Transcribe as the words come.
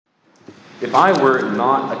If I were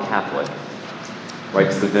not a Catholic,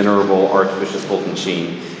 writes the Venerable Archbishop Fulton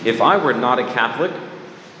Sheen, if I were not a Catholic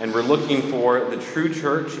and were looking for the true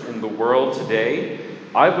church in the world today,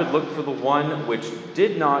 I would look for the one which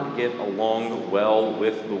did not get along well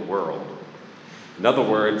with the world. In other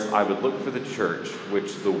words, I would look for the church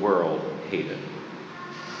which the world hated.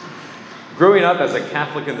 Growing up as a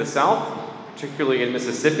Catholic in the South, particularly in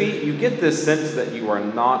Mississippi, you get this sense that you are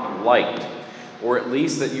not liked, or at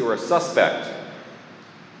least that you are a suspect.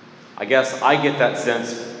 I guess I get that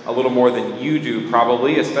sense a little more than you do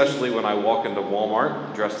probably, especially when I walk into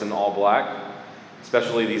Walmart dressed in all black,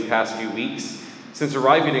 especially these past few weeks. Since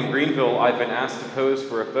arriving in Greenville, I've been asked to pose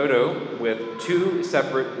for a photo with 2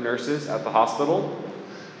 separate nurses at the hospital.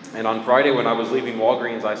 And on Friday when I was leaving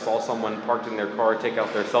Walgreens, I saw someone parked in their car take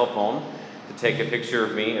out their cell phone to take a picture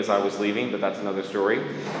of me as I was leaving, but that's another story.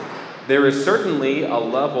 There is certainly a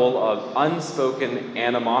level of unspoken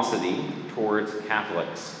animosity towards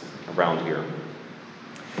Catholics around here.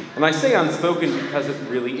 And I say unspoken because it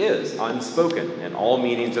really is unspoken in all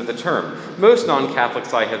meanings of the term. Most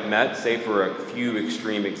non-Catholics I have met, save for a few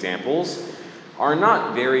extreme examples, are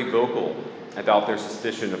not very vocal about their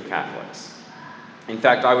suspicion of Catholics. In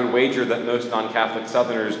fact, I would wager that most non-Catholic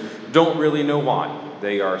Southerners don't really know why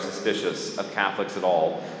they are suspicious of Catholics at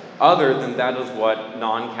all, other than that is what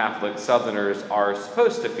non-Catholic Southerners are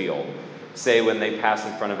supposed to feel, say when they pass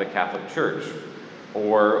in front of a Catholic church,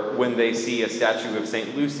 or when they see a statue of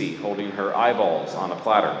St. Lucy holding her eyeballs on a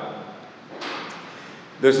platter.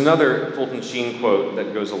 There's another Fulton Sheen quote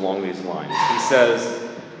that goes along these lines. He says,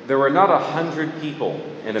 "There are not 100 people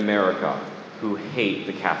in America who hate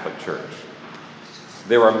the Catholic Church.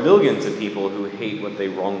 There are millions of people who hate what they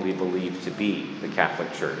wrongly believe to be the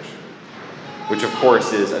Catholic Church," which of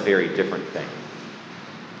course is a very different thing.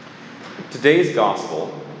 Today's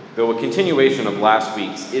gospel, though a continuation of last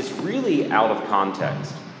week's, is really out of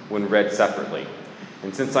context when read separately.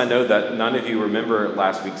 And since I know that none of you remember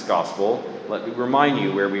last week's gospel, let me remind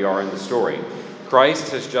you where we are in the story.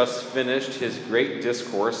 Christ has just finished his great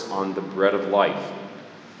discourse on the bread of life.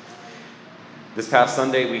 This past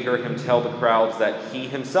Sunday, we heard him tell the crowds that he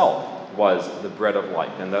himself was the bread of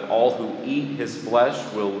life, and that all who eat his flesh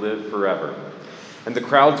will live forever. And the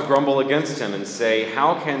crowds grumble against him and say,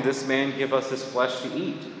 "How can this man give us his flesh to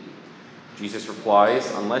eat?" Jesus replies,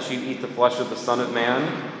 "Unless you eat the flesh of the Son of Man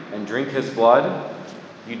and drink his blood,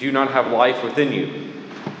 you do not have life within you."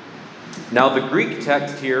 Now, the Greek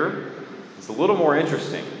text here is a little more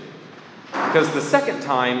interesting, because the second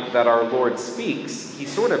time that our Lord speaks, he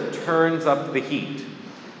sort of turns up the heat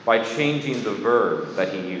by changing the verb that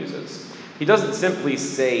he uses. He doesn't simply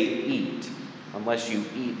say eat, unless you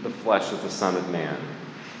eat the flesh of the Son of Man.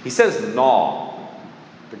 He says gnaw.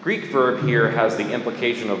 The Greek verb here has the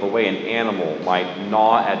implication of the way an animal might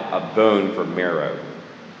gnaw at a bone for marrow.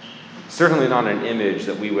 Certainly not an image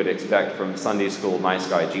that we would expect from Sunday school nice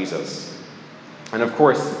guy Jesus. And of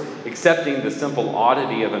course, accepting the simple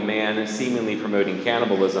oddity of a man seemingly promoting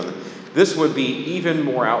cannibalism, this would be even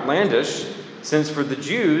more outlandish, since for the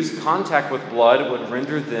Jews, contact with blood would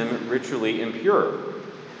render them ritually impure.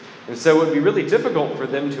 And so it would be really difficult for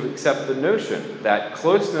them to accept the notion that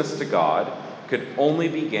closeness to God could only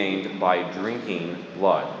be gained by drinking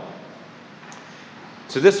blood.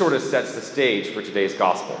 So this sort of sets the stage for today's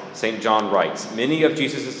gospel. St. John writes, "Many of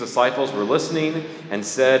Jesus' disciples were listening and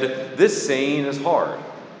said, 'This saying is hard.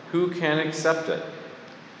 Who can accept it?'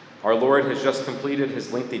 Our Lord has just completed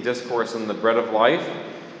his lengthy discourse on the bread of life,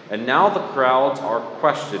 and now the crowds are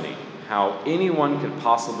questioning how anyone could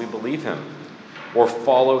possibly believe him or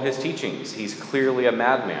follow his teachings. He's clearly a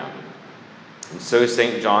madman." And so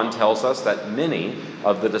St. John tells us that many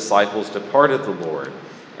of the disciples departed the Lord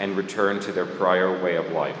and returned to their prior way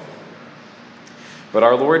of life. But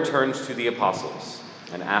our Lord turns to the apostles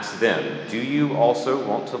and asks them, "Do you also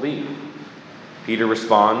want to leave?" Peter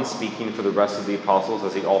responds, speaking for the rest of the apostles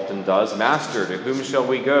as he often does, "Master, to whom shall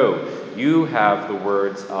we go? You have the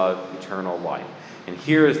words of eternal life." And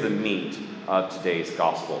here is the meat of today's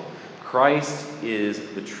gospel. Christ is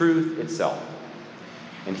the truth itself,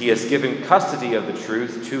 and he has given custody of the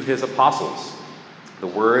truth to his apostles, the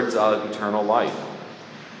words of eternal life.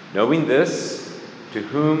 Knowing this, to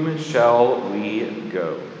whom shall we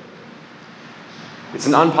go? It's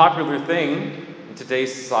an unpopular thing in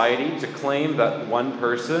today's society to claim that one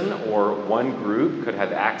person or one group could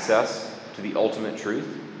have access to the ultimate truth.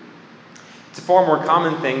 It's a far more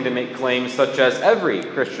common thing to make claims such as every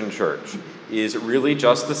Christian church is really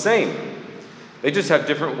just the same. They just have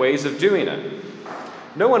different ways of doing it.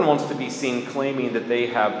 No one wants to be seen claiming that they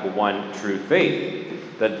have the one true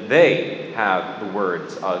faith, that they have the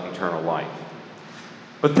words of eternal life.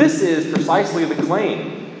 But this is precisely the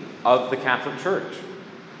claim of the Catholic Church.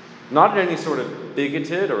 Not in any sort of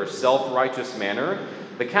bigoted or self-righteous manner,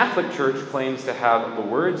 the Catholic Church claims to have the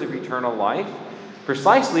words of eternal life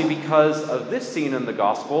precisely because of this scene in the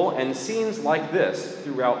Gospel and scenes like this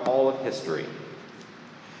throughout all of history.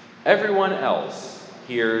 Everyone else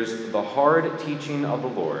hears the hard teaching of the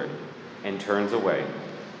Lord and turns away.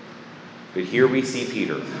 But here we see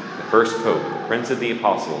Peter, the first pope, the prince of the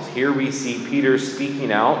apostles. Here we see Peter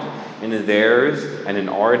speaking out in theirs and in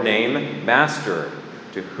our name, Master,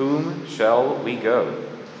 to whom shall we go?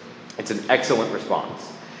 It's an excellent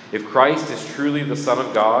response. If Christ is truly the Son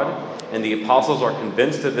of God and the apostles are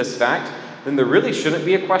convinced of this fact, then there really shouldn't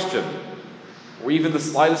be a question or even the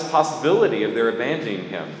slightest possibility of their abandoning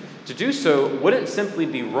him. To do so wouldn't simply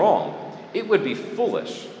be wrong. It would be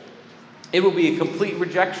foolish. It would be a complete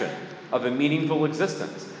rejection of a meaningful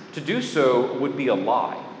existence. To do so would be a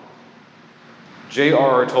lie.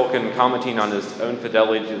 J.R.R. Tolkien, commenting on his own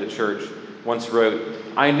fidelity to the church, once wrote,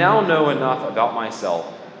 "I now know enough about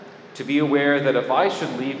myself to be aware that if I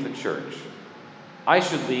should leave the church, I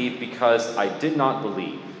should leave because I did not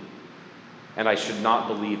believe, and I should not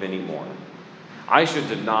believe anymore. I should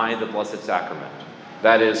deny the Blessed Sacrament,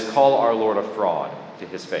 that is, call our Lord a fraud to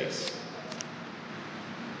his face."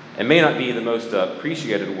 It may not be the most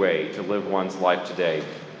appreciated way to live one's life today,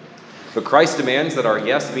 but Christ demands that our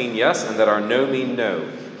yes mean yes and that our no mean no.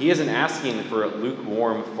 He isn't asking for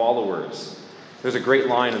lukewarm followers. There's a great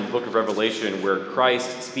line in the book of Revelation where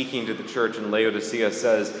Christ, speaking to the church in Laodicea,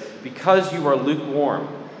 says, "Because you are lukewarm,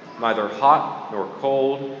 neither hot nor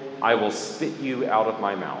cold, I will spit you out of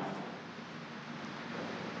my mouth."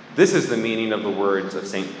 This is the meaning of the words of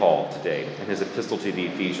St. Paul today in his epistle to the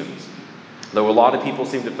Ephesians. Though a lot of people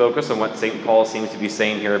seem to focus on what St. Paul seems to be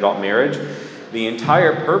saying here about marriage, the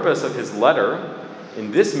entire purpose of his letter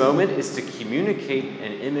in this moment is to communicate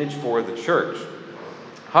an image for the church.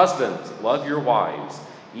 Husbands, love your wives,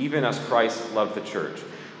 even as Christ loved the church.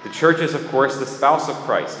 The church is, of course, the spouse of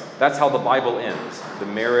Christ. That's how the Bible ends, the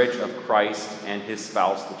marriage of Christ and his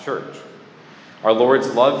spouse, the church. Our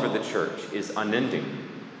Lord's love for the church is unending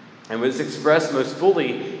and was expressed most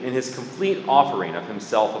fully in his complete offering of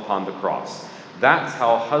himself upon the cross. That's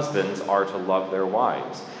how husbands are to love their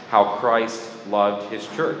wives, how Christ loved his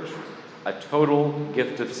church, a total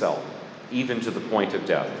gift of self, even to the point of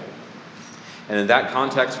death. And in that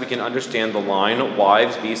context, we can understand the line,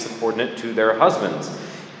 "Wives, be subordinate to their husbands."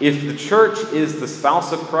 If the church is the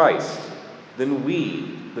spouse of Christ, then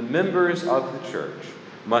we, the members of the church,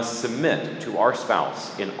 must submit to our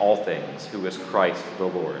spouse in all things, who is Christ the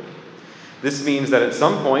Lord. This means that at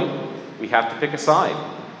some point, we have to pick a side.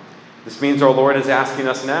 This means our Lord is asking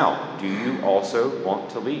us now, do you also want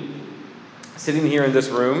to leave? Sitting here in this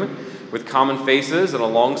room with common faces and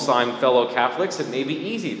alongside fellow Catholics, it may be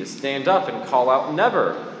easy to stand up and call out, "Never!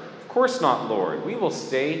 Of course not, Lord. We will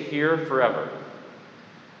stay here forever."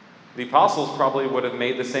 The apostles probably would have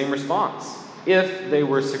made the same response if they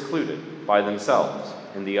were secluded by themselves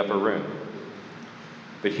in the upper room.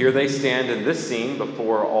 But here they stand in this scene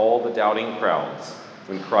before all the doubting crowds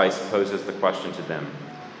when Christ poses the question to them,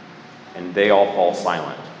 and they all fall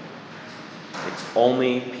silent. It's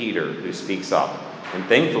only Peter who speaks up, and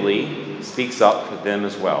thankfully speaks up for them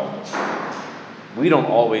as well. We don't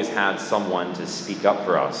always have someone to speak up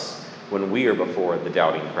for us when we are before the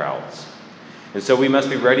doubting crowds. And so we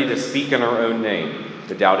must be ready to speak in our own name,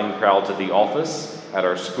 the doubting crowds at the office, at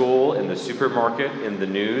our school, in the supermarket, in the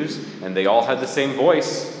news, and they all had the same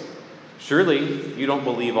voice. Surely you don't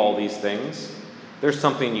believe all these things. There's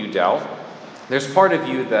something you doubt. There's part of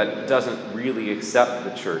you that doesn't really accept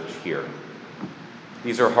the church here.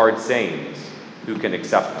 These are hard sayings. Who can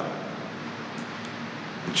accept them?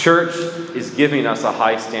 The church is giving us a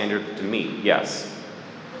high standard to meet, yes,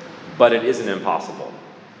 but it isn't impossible,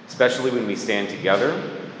 especially when we stand together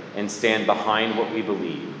and stand behind what we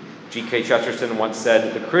believe. G.K. Chesterton once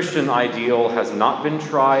said, "The Christian ideal has not been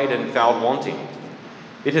tried and found wanting.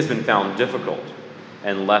 It has been found difficult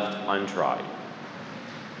and left untried."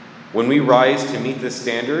 When we rise to meet this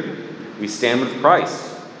standard, we stand with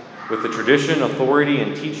Christ, with the tradition, authority,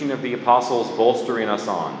 and teaching of the apostles bolstering us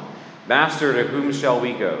on. "Master, to whom shall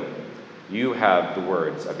we go? You have the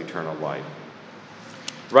words of eternal life."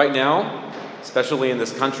 Right now, especially in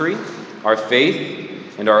this country, our faith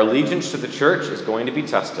and our allegiance to the church is going to be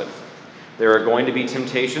tested. There are going to be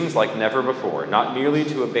temptations like never before, not merely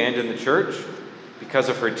to abandon the church because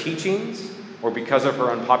of her teachings or because of her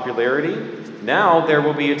unpopularity. Now there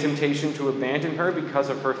will be a temptation to abandon her because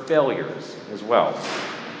of her failures as well.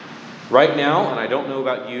 Right now, and I don't know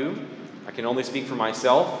about you, I can only speak for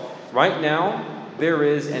myself, right now there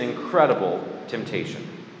is an incredible temptation.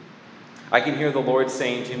 I can hear the Lord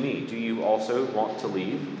saying to me, do you also want to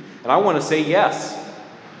leave? And I want to say yes.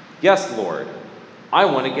 Yes, Lord. I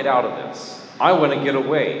want to get out of this. I want to get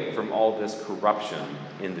away from all this corruption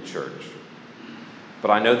in the church.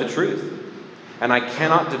 But I know the truth. And I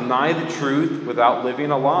cannot deny the truth without living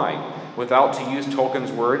a lie, without, to use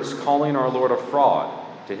Tolkien's words, calling our Lord a fraud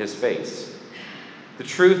to his face. The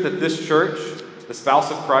truth that this church, the spouse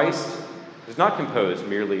of Christ, is not composed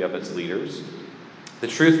merely of its leaders. The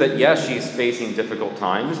truth that, yes, she's facing difficult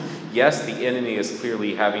times. Yes, the enemy is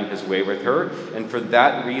clearly having his way with her. And for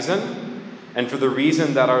that reason, and for the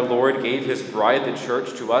reason that our Lord gave his bride, the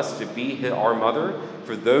church, to us to be our mother,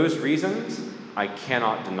 for those reasons, I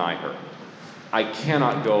cannot deny her. I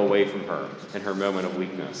cannot go away from her in her moment of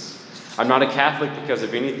weakness. I'm not a Catholic because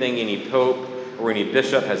of anything any pope or any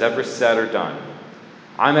bishop has ever said or done.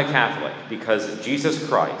 I'm a Catholic because Jesus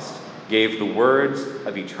Christ gave the words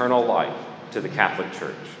of eternal life to the Catholic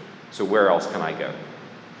Church. So where else can I go?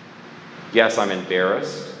 Yes, I'm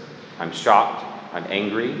embarrassed. I'm shocked. I'm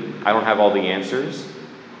angry. I don't have all the answers.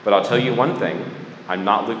 But I'll tell you one thing. I'm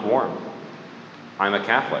not lukewarm. I'm a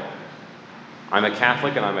Catholic. I'm a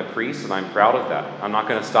Catholic and I'm a priest, and I'm proud of that. I'm not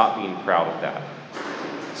going to stop being proud of that.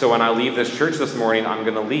 So when I leave this church this morning, I'm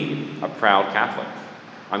going to leave a proud Catholic.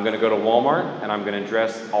 I'm going to go to Walmart and I'm going to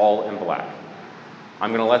dress all in black.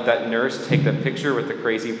 I'm going to let that nurse take that picture with the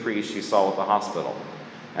crazy priest she saw at the hospital.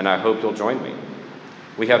 And I hope you'll join me.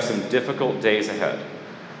 We have some difficult days ahead.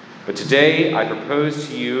 But today I propose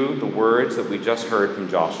to you the words that we just heard from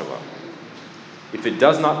Joshua. If it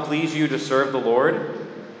does not please you to serve the Lord,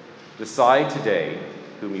 decide today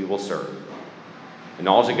whom you will serve. And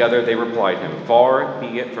altogether they replied him, far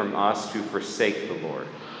be it from us to forsake the Lord.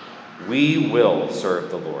 We will serve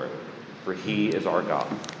the Lord, for he is our God.